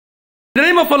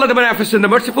of Allah the Beneficent, the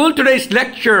Merciful. Today's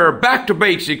lecture, back to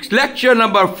basics, lecture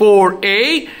number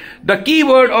 4A. The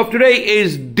keyword of today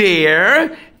is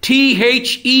there,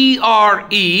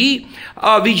 T-H-E-R-E.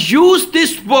 We use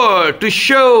this word to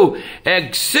show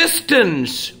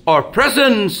existence or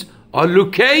presence or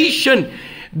location.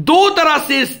 दो तरह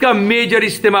से इसका major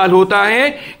इस्तेमाल होता है,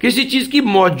 किसी चीज की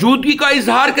मौजूदगी का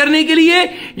इजहार करने के लिए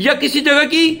या किसी जगह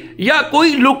की या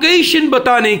कोई लोकेशन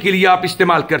बताने के लिए आप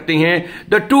इस्तेमाल करते हैं.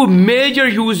 The two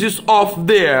major uses of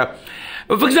their.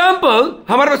 For example,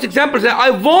 हमारे पास एग्जाम्पल्स है.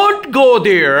 I want go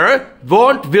there,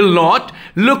 want will not.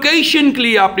 Location के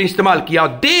लिए आपने इस्तेमाल किया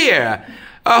there.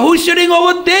 Who is sitting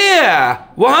over there?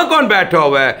 वहां कौन बैठा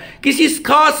हुआ है? किसी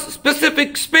खास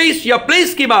स्पेसिफिक स्पेस या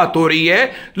प्लेस की बात हो रही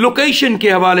है, लोकेशन के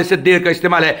हवाले से देयर का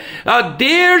इस्तेमाल है.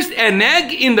 There's an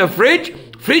egg in the fridge.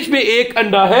 Fridge में एक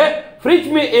अंडा है, फ्रिज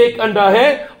में एक अंडा है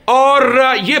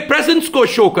और ये प्रेजेंस को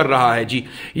शो कर रहा है जी.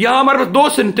 यहां हमारे पास दो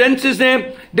सेंटेंसेस हैं.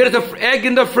 There's an egg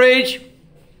in the fridge.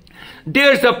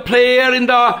 There's a player in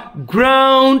the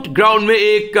ground. Ground में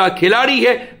एक खिलाड़ी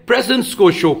है. प्रेजेंस को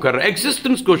शो कर रहा है,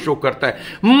 एग्जिस्टेंस को शो करता है.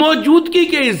 मौजूदगी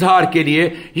के इजहार के लिए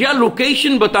या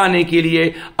लोकेशन बताने के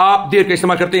लिए आप देयर का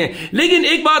इस्तेमाल करते हैं. लेकिन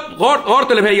एक बात गौर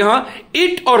तलब है यहां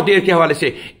इट और देयर के हवाले से.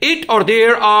 इट और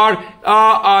देयर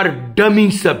आर डमी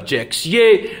सब्जेक्ट्स.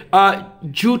 ये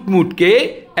झूठ मूठ के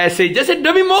ऐसे जैसे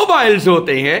डमी मोबाइल्स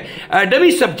होते हैं,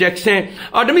 डमी सब्जेक्ट्स हैं.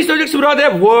 और डमी सब्जेक्ट्स मुराद है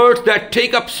words that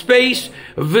take up space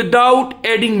without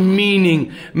adding meaning.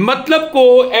 मतलब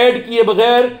को ऐड किए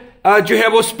बगैर जो है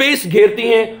वो स्पेस घेरती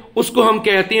हैं, उसको हम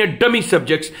कहते हैं डमी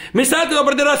सब्जेक्ट्स. मिसाल के तौर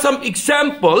पर देयर आर सम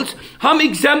एग्जांपल्स. हम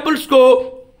एग्जांपल्स को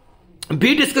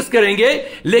भी डिस्कस करेंगे,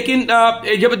 लेकिन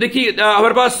जब देखिए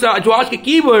हमारे पास जो आज के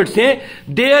कीवर्ड्स हैं,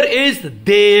 there is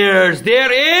theirs,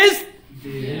 there is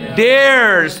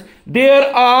theirs, there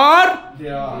are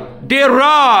there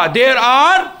are, there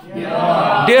are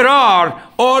there are,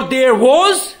 और there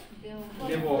was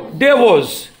there was,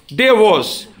 there was.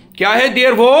 क्या है?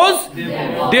 There was,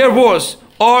 there was.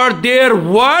 और there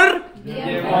were,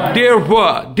 there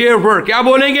were, there were. क्या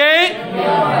बोलेंगे?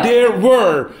 There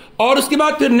were. और उसके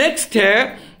बाद फिर नेक्स्ट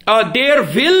है there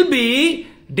will be,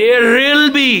 there will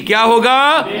be. क्या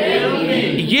होगा?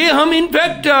 ये हम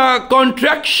इनफैक्ट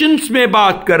कॉन्ट्रैक्शंस में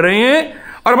बात कर रहे हैं.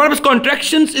 और हमारे पास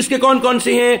कॉन्ट्रैक्शंस इसके कौन कौन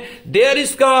से हैं? देयर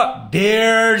इज का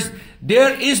देयर्स,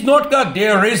 देयर इज नॉट का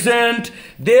देयर इजंट,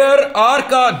 देयर आर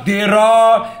का देयर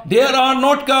आर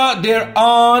नॉट का देयर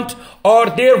आंट, और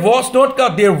देयर वॉज नॉट का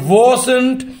देयर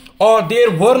वॉजंट, और देयर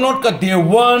वर नॉट का देयर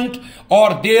वंट,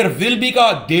 और देयर विल बी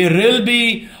का देयर विल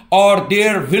बी, और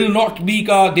देयर विल नॉट बी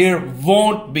का there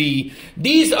want B.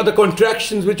 These are the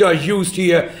contractions which are used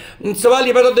here. सवाल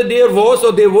ये पैदा होता है देयर वॉज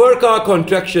और देयर वर का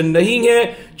कॉन्ट्रैक्शन नहीं है,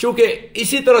 चूंकि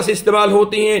इसी तरह से इस्तेमाल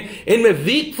होती हैं. इनमें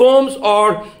वीक फॉर्म्स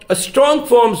और स्ट्रॉन्ग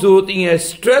फॉर्म्स होती हैं,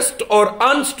 स्ट्रेस्ड और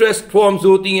अनस्ट्रेस्ड फॉर्म्स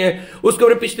होती हैं. उसको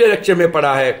हमने पिछले लेक्चर में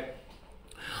पढ़ा है.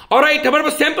 ऑलराइट, हमारे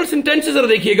पास सैंपल सेंटेंसेस जरा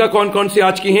देखिएगा कौन कौन से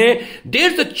आज के हैं.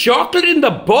 There is a chocolate in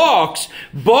the box.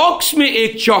 Box में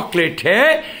एक चॉकलेट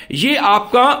है. ये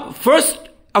आपका फर्स्ट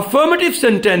अफर्मेटिव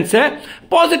सेंटेंस है,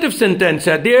 पॉजिटिव सेंटेंस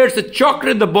है. There is a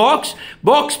chocolate in the box.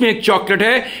 Box में एक चॉकलेट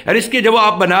है. और इसके जब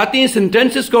आप बनाते हैं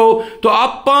सेंटेंसेस को, तो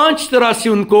आप 5 तरह से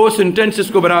उनको सेंटेंसेस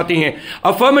को बनाते हैं.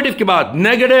 अफर्मेटिव के बाद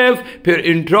नेगेटिव, फिर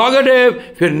इंट्रोगेटिव,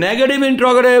 फिर नेगेटिव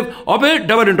इंट्रोगेटिव, और फिर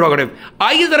डबल इंट्रोगेटिव.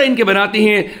 आइए जरा इनके बनाते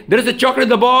हैं. There is a chocolate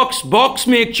in the box. Box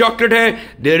में एक चॉकलेट है.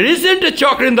 There isn't a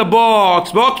chocolate in the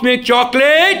box. Box में एक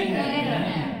चॉकलेट.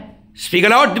 Speak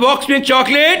allowed. बॉक्स में एक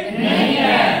चॉकलेट नहीं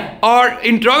है. और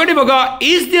इंट्रोगेटिव होगा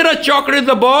is there a chocolate in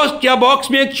the box. क्या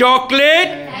बॉक्स में एक चॉकलेट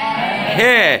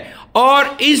है?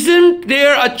 और isn't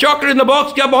there a chocolate in the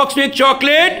box. क्या बॉक्स में एक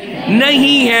चॉकलेट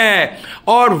नहीं है?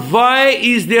 और Y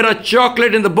is there a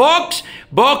chocolate in the box.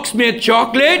 Box में एक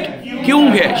चॉकलेट क्यों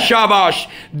है? शाबाश.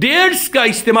 देयर्स का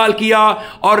इस्तेमाल किया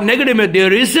और नेगेटिव में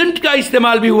देयर इजंट का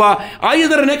इस्तेमाल भी हुआ. आइए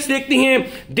जरा नेक्स्ट देखते हैं.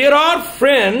 There are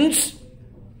friends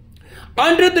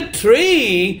under the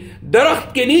tree.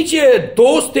 दरख्त के नीचे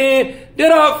दोस्त हैं.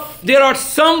 There are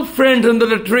some friends under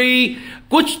the tree.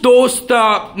 कुछ दोस्त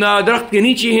दरख्त के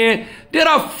नीचे हैं. There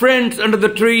are friends under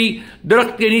the tree.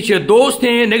 दरख्त के नीचे दोस्त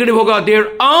हैं. नेगेटिव होगा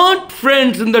there aren't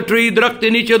friends in the tree. दरख्त के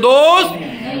नीचे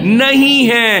दोस्त नहीं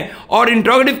हैं. और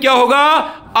इंट्रोगेटिव क्या होगा?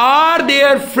 Are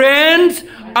their friends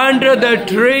under the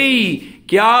tree.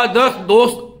 क्या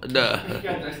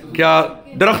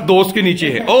दरख्त दोस्त के नीचे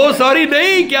है? ओ सॉरी,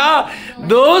 नहीं, क्या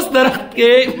दोस्त दरख्त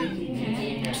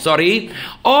के, सॉरी.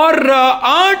 और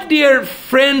art their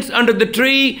friends under the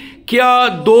tree. क्या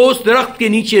दोस्त दरख्त के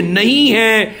नीचे नहीं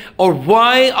है? और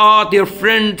Y are their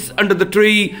friends under the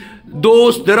tree.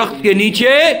 दोस्त दरख्त के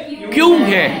नीचे क्यों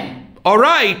है?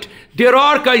 ऑलराइट, देयर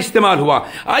आर का इस्तेमाल हुआ।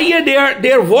 आइए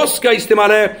देयर वॉज का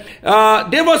इस्तेमाल है।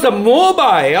 There was a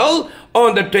mobile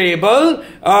on the table,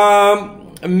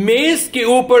 मेज के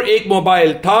ऊपर एक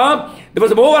मोबाइल था। There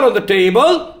was a mobile on the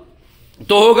table,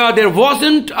 तो होगा there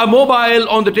wasn't a mobile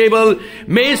on the table,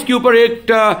 मेज के ऊपर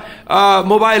एक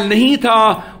मोबाइल नहीं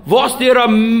था। Was there a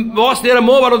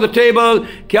mobile on the table,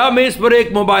 क्या मेज पर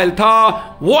एक मोबाइल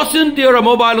था। Wasn't there a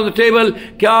mobile on the table,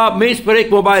 क्या मेज पर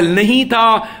एक मोबाइल नहीं था।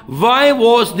 Why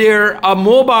was there a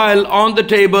mobile on the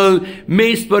table,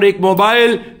 मेज पर एक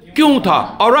मोबाइल क्यों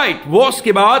था। ऑलराइट, वॉज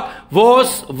के बाद वॉज,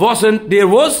 वॉजंट, देयर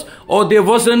वॉज और देयर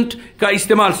वॉजंट का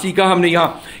इस्तेमाल सीखा हमने यहां।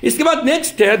 इसके बाद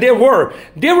नेक्स्ट है there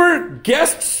were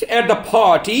guests at the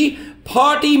party,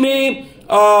 party में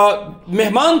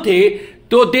मेहमान थे,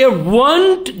 तो there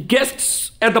want guests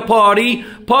at the party,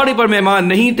 party पर मेहमान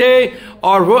नहीं थे।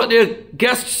 और वो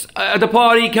गेस्ट्स एट द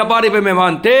पार्टी, क्या पार्टी पर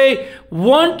मेहमान थे।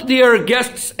 want their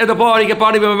guests at the party, क्या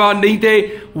पार्टी में मेहमान नहीं थे।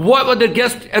 what were the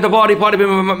guests at the party, party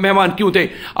में मेहमान क्यों थे।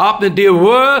 आपने they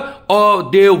were और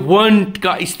they weren't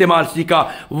का इस्तेमाल सीखा।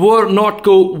 were not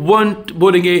को weren't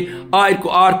बोलेंगे, are को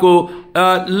are को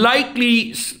likely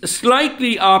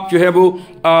slightly आप जो है वो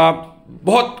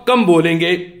बहुत कम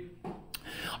बोलेंगे।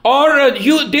 और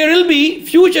there will be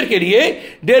फ्यूचर के लिए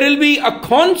there will be a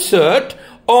concert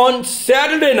on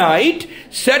Saturday night,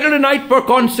 Saturday night पर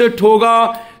कॉन्सर्ट होगा।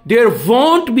 There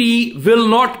won't be, will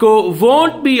not go,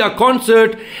 won't be a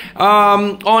concert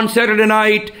on Saturday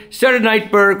night. Saturday night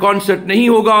पर concert नहीं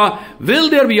होगा।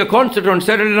 Will there be a concert on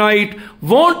Saturday night?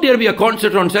 Won't there be a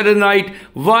concert on Saturday night?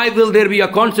 Why will there be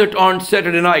a concert on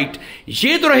Saturday night?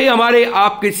 ये तो रहे हमारे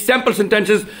आपके sample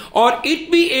sentences. और it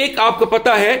भी एक आपको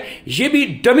पता है ये भी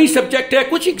डमी सब्जेक्ट है।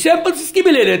 कुछ एग्जांपल्स इसकी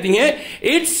भी ले लेती हैं।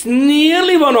 It's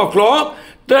nearly 1 o'clock,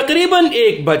 तकरीबन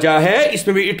 1 बजा है।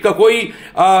 इसमें भी इट का कोई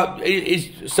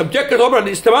सब्जेक्ट के तौर पर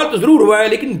इस्तेमाल तो जरूर हुआ है,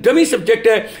 लेकिन डमी सब्जेक्ट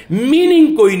है,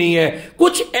 मीनिंग कोई नहीं है,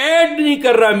 कुछ ऐड नहीं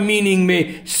कर रहा मीनिंग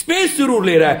में, स्पेस जरूर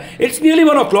ले रहा है। It's nearly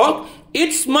 1 o'clock,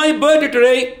 it's my birthday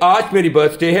today, आज मेरी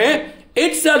बर्थडे है।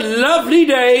 इट्स अ लवली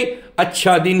डे,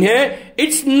 अच्छा दिन है।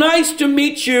 It's nice to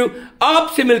meet you,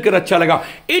 आपसे मिलकर अच्छा लगा।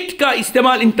 इट का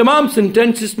इस्तेमाल इन तमाम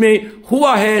सेंटेंसेस में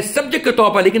हुआ है सब्जेक्ट के तौर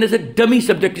पर, लेकिन ऐसे डमी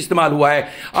सब्जेक्ट इस्तेमाल हुआ है।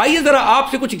 आइए जरा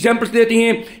आपसे कुछ एग्जांपल्स देती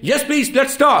हैं। Yes please,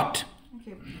 let's start.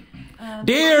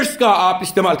 Theirs का आप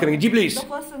इस्तेमाल करेंगे जी please. The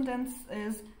first sentence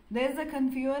is there is a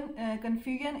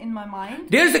confusion in my mind.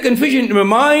 There is a confusion in my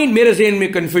mind, मेरे ज़हन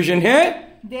में confusion है।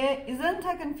 There isn't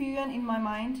a confusion in my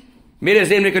mind. मेरे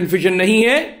ज़हन में confusion नहीं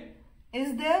है।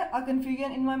 Is there a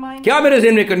confusion in my mind? क्या मेरे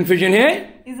ज़हन में confusion है।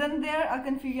 Isn't there a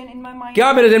confusion in my mind?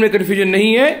 क्या मेरे ज़हन में confusion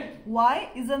नहीं है। Why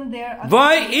isn't there a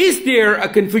Why is there a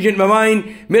confusion in my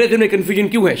mind? मेरे ज़हन में confusion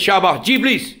क्यों है। शाबाश जी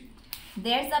please.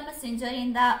 There's a passenger in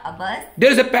the bus.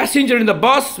 There is a passenger in the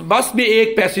bus. बस में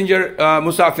एक पैसेंजर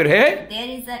मुसाफिर है।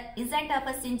 Isn't a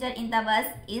passenger in the bus?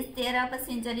 Is there a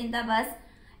passenger in the bus?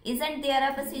 Isn't there a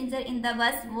passenger in the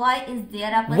bus? Why is there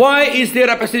a passenger? Why is there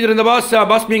a passenger in the bus?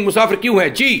 बस में एक मुसाफिर क्यों है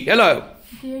जी। Hello.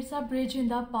 There's a bridge in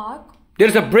the park. There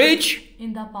is a bridge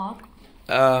In the park.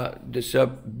 there's a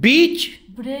beach.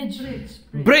 Bridge.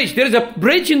 Bridge. There is a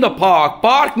bridge in the park.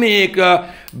 Park में एक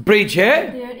bridge है।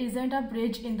 There isn't a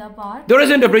bridge in the park. There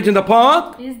isn't a bridge in the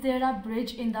park. Is there a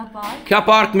bridge in the park? क्या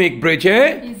park में एक bridge है।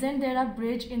 Isn't there a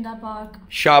bridge in the park?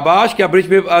 शाबाश। क्या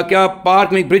bridge में क्या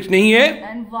park में एक ब्रिज नहीं है।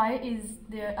 And why is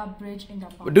there a bridge in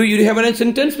the park? Do you have an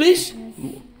sentence please?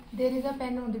 There is a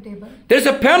pen on the table. There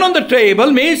is a pen on the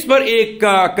table. मेज पर एक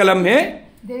कलम है।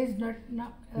 There is not.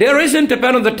 There isn't a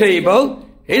pen on the table.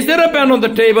 Is there a pen on the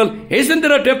table? Isn't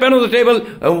there a pen on the table?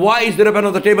 Why is there a pen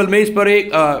on the table? मेज पर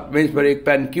एक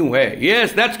pen क्यों है।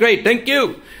 Yes, that's great. Thank you.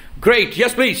 Great.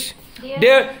 Yes, please.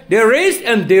 There is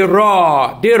and there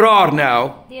are. There are now.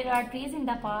 There are trees in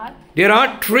the park. There are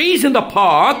trees in the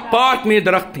park. Park में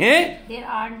दरख्त हैं। There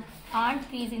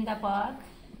aren't trees in the park.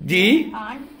 Ji.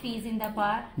 Aren't trees in the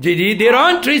park. Ji ji. There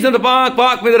aren't trees in the park.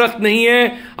 Park में दरख्त नहीं है।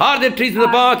 Are there trees in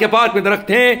the park? या park में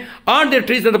दरख्त हैं। Aren't there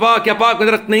trees in the park? या park में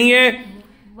दरख्त नहीं है।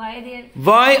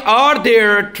 Why are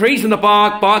there trees in the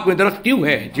park? Park में दरख्त क्यों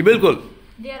है जी बिल्कुल।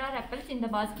 There are apples in the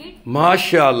basket.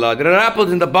 माशाल्लाह। There are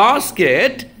apples in the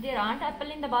basket. There aren't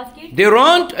apples in the basket.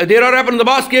 There are apples in the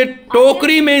basket.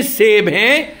 टोकरी में सेब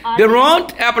हैं। There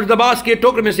aren't apples in the basket.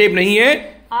 टोकरी में सेब नहीं है।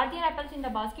 Are there apples in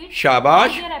the basket?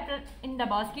 शाबाश। Are there apples in the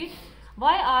basket?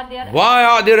 Why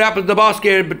are there apples in the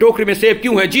basket? टोकरी में सेब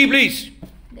क्यों है जी please.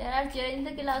 There are chairs in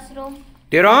the classroom.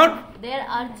 There are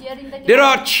chairs in the classroom. There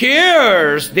are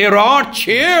chairs. There are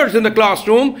chairs in the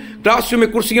classroom. Classroom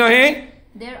में कुर्सियां हैं।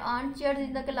 There aren't chairs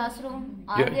in the classroom.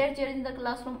 Are there chairs in the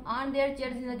classroom? Aren't there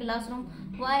chairs in the classroom?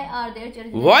 Why are there chairs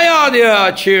in the Why are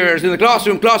there chairs in the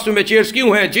classroom? Classroom में chairs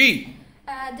क्यों हैं जी।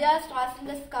 There are stars in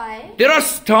the sky. There are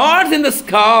stars in the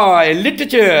sky.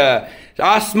 Literature.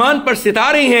 आसमान पर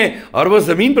सितारे हैं और वो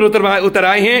जमीन पर उतर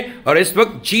आए हैं और इस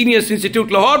वक्त जीनियस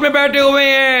इंस्टीट्यूट लाहौर में बैठे हुए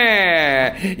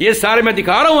हैं। ये सारे मैं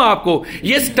दिखा रहा हूं आपको,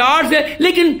 ये स्टार्स है,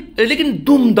 लेकिन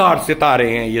दुमदार सितारे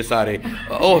हैं ये सारे।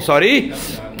 Oh sorry,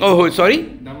 oh sorry,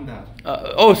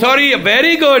 oh sorry,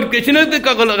 very good. किसी ने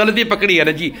गलती पकड़ी है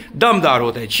ना जी, दमदार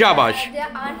होता है, शाबाश।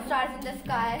 There aren't stars in the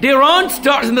sky. There aren't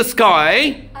stars in the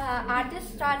sky. Are there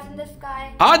stars in the sky?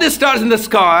 Are there stars in the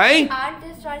sky? Aren't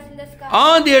there stars in the sky?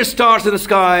 Are there stars in the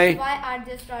sky? Why aren't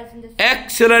there stars in the sky?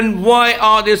 Excellent. Why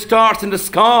are there stars in the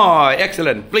sky?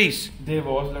 Excellent. Please. There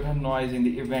was a lot of noise in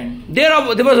the event. There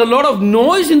was a lot of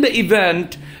noise in the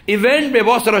event. Event में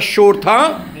बहुत सारा शोर था.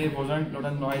 There wasn't a lot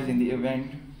of noise in the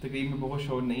event. तकरीब में बहुत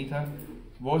शोर नहीं था.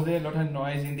 Was there a lot of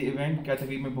noise in the event? क्या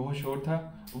तकरीब में बहुत शोर था?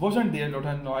 Wasn't there a lot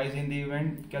of noise in the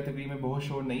event? क्या तकरीब में बहुत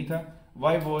शोर नहीं था?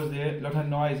 Why was there a lot of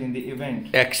noise in the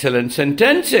event? Excellent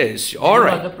sentences. All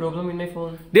right. There was a problem with my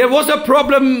phone. There was a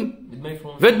problem With my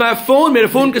phone. with my phone. मेरे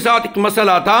phone के साथ एक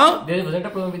मसला था. There wasn't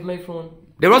a problem with my phone.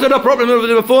 There wasn't a problem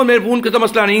with my phone. मेरे phone के साथ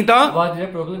मसला नहीं था. Was there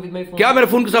a problem with my phone? क्या मेरे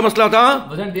फोन के साथ मसला था?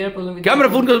 Wasn't there a problem with क्या my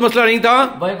मेरे फोन के साथ मसला नहीं था?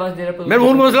 Why was there a problem? मेरे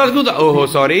फोन का मसला क्यों था? ओह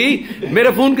सॉरी,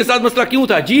 मेरे फोन के साथ मसला क्यों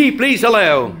था? जी please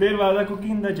hello. There was a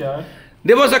cookie in the jar.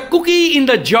 There was a cookie in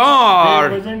the jar.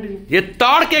 There wasn't. ये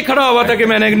ताड़ के खड़ा हुआ था कि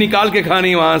मैंने निकाल के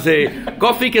खानी वहां से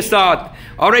कॉफी के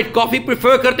साथ। Alright, कॉफी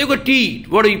प्रेफर करते हो T?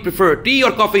 What do you prefer, T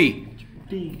और कॉफी?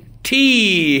 Tea.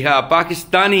 टी, हाँ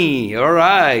Pakistani.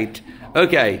 Alright,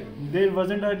 okay. There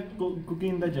wasn't a cookie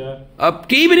in the jar. अब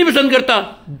टी भी नहीं पसंद करता,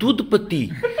 दूध पत्ती।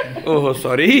 Oh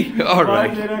sorry. Alright.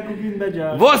 Was there a cookie in the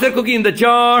jar? Was there cookie in the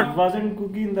jar? Wasn't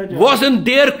cookie in the jar. Wasn't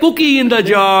there cookie in the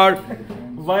jar?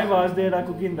 Why was there a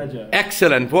cookie in the jar?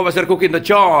 Excellent. What was there cookie in the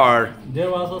jar? There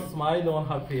was a smile on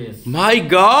her face. My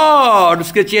God,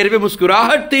 उसके चेहरे पे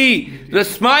मुस्कुराहट थी. The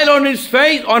smile on his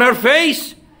face, on her face.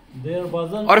 There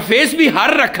wasn't. और face भी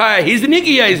हर रखा है, his नहीं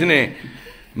किया इसने.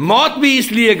 मौत भी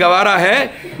इसलिए गवारा है,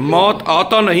 मौत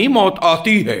आता नहीं, मौत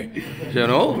आती है. You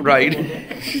know, right?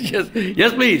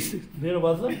 Yes, please. There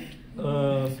wasn't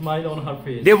a smile on her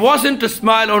face. There wasn't a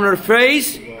smile on her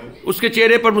face. उसके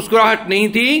चेहरे पर मुस्कुराहट नहीं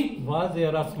थी. Was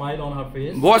there a smile on her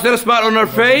face? Was there a smile on her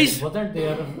face? Wasn't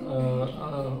there?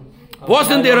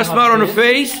 Wasn't there a smile on her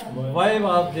face? Why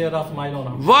was there a smile on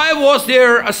her face? Why was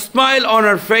there a smile on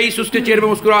her face? उसके चेहरे पर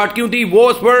मुस्कुराहट क्यों थी?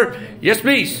 Was were, yes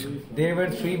please. There were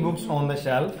 3 books on the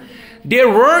shelf. There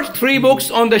were 3 books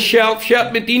on the shelf.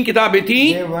 Shelf में 3 किताबें थी.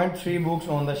 There weren't 3 books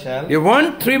on the shelf. There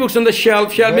weren't 3 books on the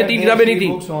shelf. Shelf में 3 किताबें नहीं थी.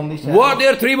 Were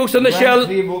there 3 books on the shelf?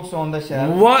 3 books on the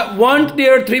shelf. Weren't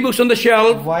there 3 books on the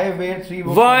shelf? Why were 3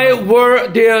 books? Why were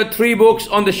there 3 books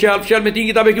on the shelf? Shelf में 3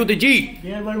 किताबें क्यों थी? जी.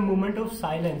 There were moment of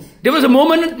silence. There was a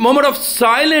moment of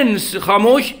silence.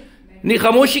 खामोश नहीं,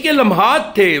 खामोशी के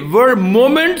लम्हात थे. Were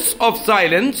moments of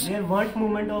silence. There weren't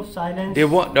moment of silence.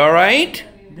 They weren't. All right.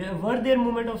 Were there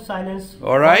moment of silence?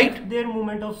 All right. Weren't there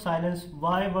moment of silence?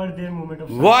 Why were there moment of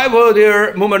silence? Why were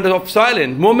there moments of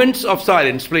silence? Moments of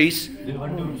silence, please. There were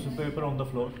newspaper on the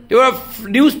floor. There were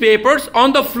newspapers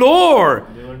on the floor.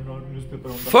 There were no newspaper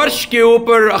on the floor. फर्श के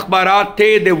ऊपर अखबारात थे.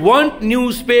 There weren't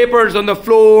newspapers on the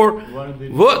floor.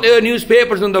 Were there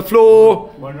newspapers on the floor?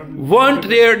 Weren't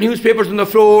there newspapers on the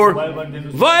floor?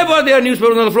 Why were there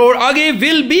newspapers on the floor? आगे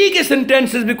will be के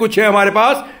sentences भी कुछ है हमारे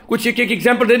पास. कुछ एक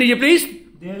example दे दीजिए please.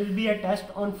 There will be a test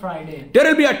on Friday. There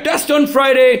will be a test on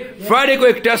Friday. Friday को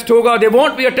एक टेस्ट होगा. There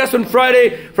won't be a test on Friday.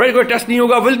 Friday को एक टेस्ट नहीं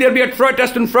होगा. Will there be a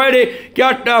test on Friday?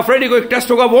 क्या Friday को एक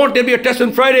टेस्ट होगा? Won't there be a test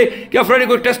on Friday? क्या Friday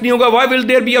को एक टेस्ट नहीं होगा? Why will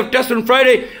there be a test on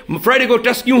Friday? Friday को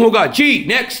टेस्ट क्यों होगा? G.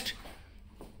 Next.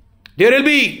 There will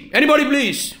be. Anybody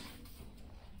please?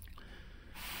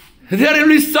 There will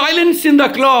be silence in the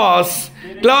class.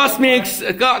 Class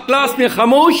में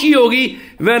खामोशी होगी.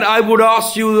 When I would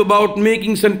ask you about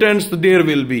making sentence, so there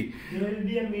will be. There will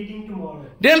be a meeting tomorrow.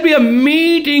 There will be a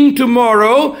meeting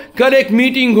tomorrow. कल एक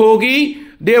meeting होगी.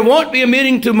 There won't be a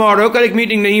meeting tomorrow. कल एक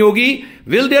meeting नहीं होगी.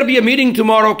 Will there be a meeting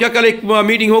tomorrow? क्या कल एक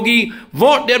मीटिंग होगी?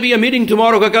 Won't there be a meeting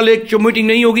tomorrow? क्या कल एक मीटिंग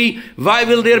नहीं होगी? Why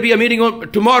will there be a meeting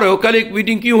tomorrow? कल एक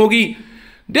मीटिंग क्यों होगी?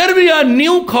 There will be a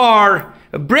new car.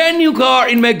 A brand new car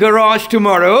in my garage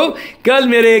tomorrow. कल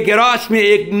मेरे गैराज में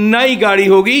एक नई गाड़ी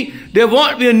होगी. There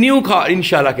won't be a new car.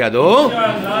 इंशाल्लाह क्या दो?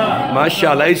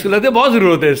 माशाल्लाह. इसको लगता है बहुत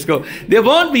जरूरत है इसको. There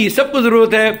won't be. सबको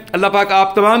जरूरत है. अल्लाह पाक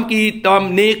आप तमाम की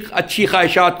तमाम नेक अच्छी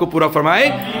ख्वाहिशात को पूरा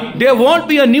फरमाए. There won't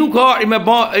be a new car in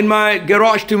my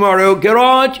garage tomorrow.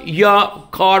 Garage या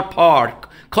car park.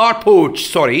 Carport,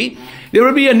 sorry. There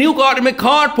will be a new car in my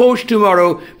carport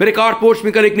tomorrow. मेरे carport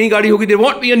में कल एक नई गाड़ी होगी. There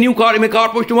won't be a new car in my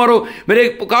carport tomorrow. मेरे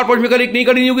carport में कल एक नई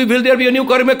गाड़ी नहीं होगी. Will there be a new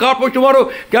car in my carport tomorrow?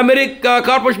 क्या मेरे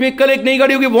carport में कल एक नई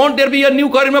गाड़ी होगी? Won't there be a new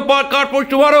car in my carport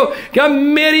tomorrow? क्या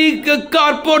मेरी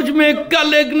carport में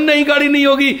कल एक नई गाड़ी नहीं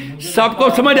होगी? सबको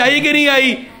समझ आई कि नहीं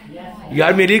आई?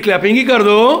 यार मेरी क्लैपिंग ही कर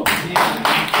दो.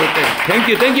 Thank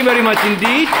you very much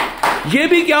Indeed. ये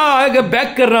भी क्या है,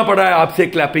 बैक करना पड़ा है आपसे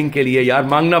क्लैपिंग के लिए यार,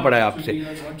 मांगना पड़ा है आपसे.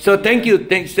 So thank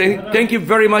you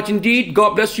very much Indeed.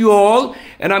 God bless you all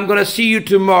and I am gonna see you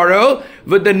tomorrow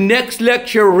with the next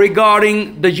lecture regarding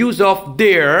the use of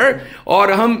their.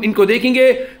 और हम इनको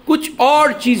देखेंगे. कुछ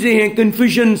और चीजें हैं,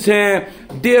 कंफ्यूजन्स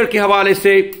हैं देयर के हवाले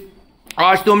से.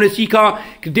 आज तो हमने सीखा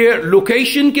कि देयर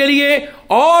लोकेशन के लिए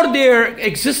और देयर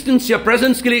एग्जिस्टेंस या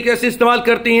प्रेजेंस के लिए कैसे इस्तेमाल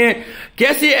करते हैं,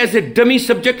 कैसे एज ए डमी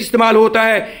सब्जेक्ट इस्तेमाल होता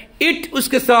है. इट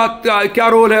उसके साथ क्या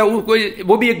रोल है,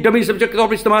 वो भी एक डमी सब्जेक्ट के तौर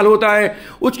पर इस्तेमाल होता है.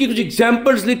 उसकी कुछ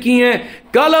एग्जांपल्स लिखी हैं.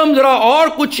 कल हम जरा और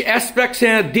कुछ एस्पेक्ट्स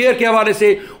हैं देयर के हवाले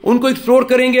से, उनको एक्सप्लोर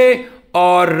करेंगे.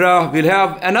 Or we'll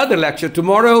have another lecture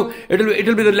tomorrow.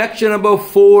 It'll be the lecture number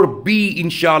 4B,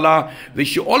 inshallah.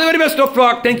 Wish you all the very best of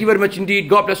luck. Thank you very much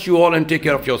indeed. God bless you all and take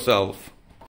care of yourself.